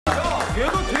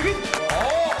얘도 되게.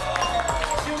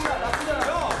 기억나, 나쁘잖아.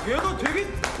 야, 얘도 되게.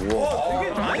 와,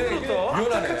 되게 많이 들었다.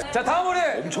 유연하네. 자, 다음 우리.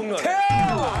 엄청나네. 태연!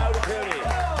 우리 태연이.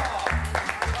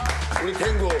 우리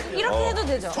탱구. 이렇게 해도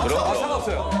되죠? 그럼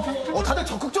상관없어요. 다들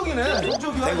적극적이네.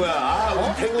 탱구야,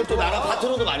 우리 탱구 또 나랑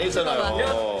파트너도 많이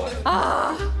했잖아요.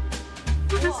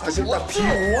 다시 딱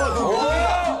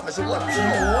비오와. 다시 딱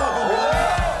비오와.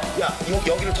 야,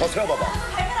 이거 여기를 더 세워봐봐.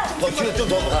 더 뒤로 좀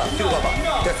더 가. 뒤로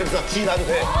가봐. 됐어. 뒤 놔도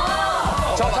돼.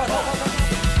 자.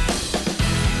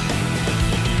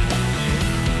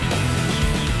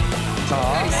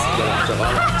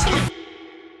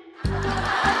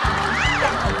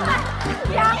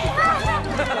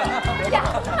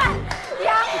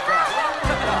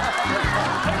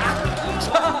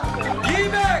 자,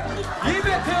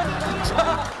 200 태연.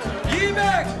 자,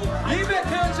 200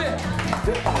 태연 씨.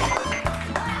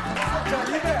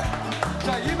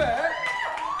 자, 200.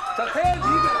 자, 태연 200.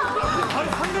 바로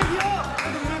 300이야.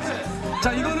 자,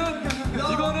 이거는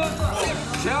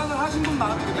제안을 하신 분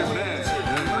마음이기 때문에.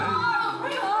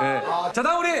 네. 자,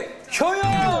 다음 우리 효연.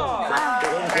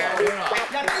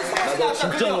 나도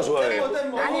진짜 너 좋아해.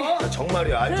 아니.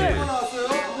 정말이야, 알지?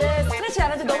 네, 스트레칭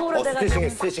안 한 지 너무 오래돼가지고.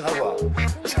 스트레칭 하고 와.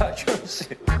 자, 효연 씨.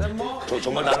 저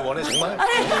정말 나를 원해, 정말?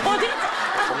 아니, 어디?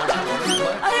 정말 나를 원해,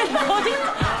 정말? 아니, 어디?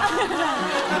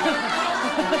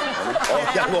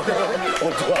 야, 뭐, 좋아.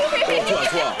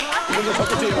 이거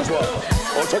적극적이다, 좋아.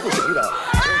 적극적이다.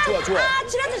 좋아. 아,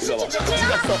 지났어, 진짜.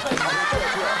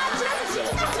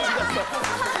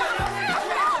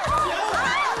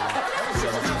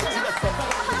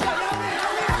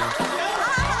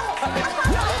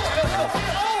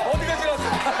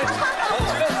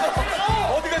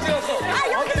 어디가 지났어?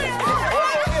 아, 여기네요.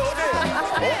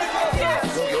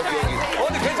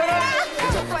 어디 괜찮아?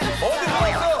 어디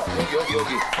들어왔어?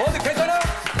 여기. 어디 괜찮아?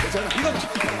 이거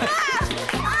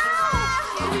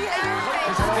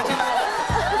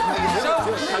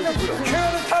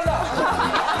큐어는 탈락.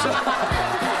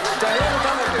 자, 이거는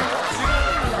탈락이에요.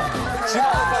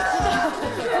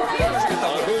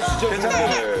 괜찮아요.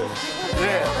 네.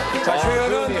 자,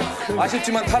 효연은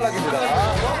아쉽지만 탈락입니다.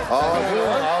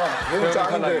 효연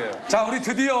탈락이에요. 자, 우리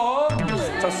드디어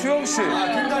수영 씨.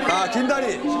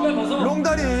 긴다리.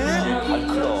 롱다리.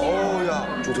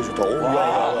 좋다.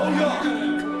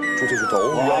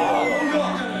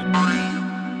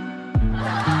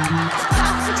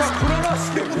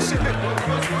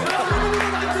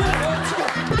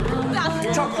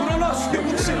 자, 그러나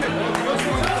수영 씨.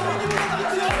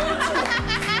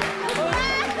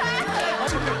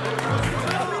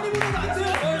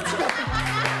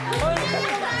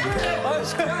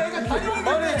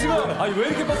 아니, 지금. 아니 왜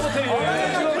이렇게 뻣뻣해?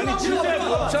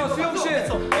 자, 수영 씨.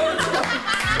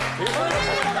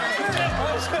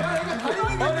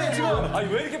 아니, 지금. 아니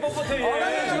왜 이렇게 뻣뻣해?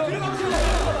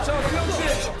 자, 수영 씨.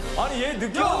 아니 얘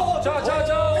느껴.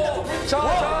 자.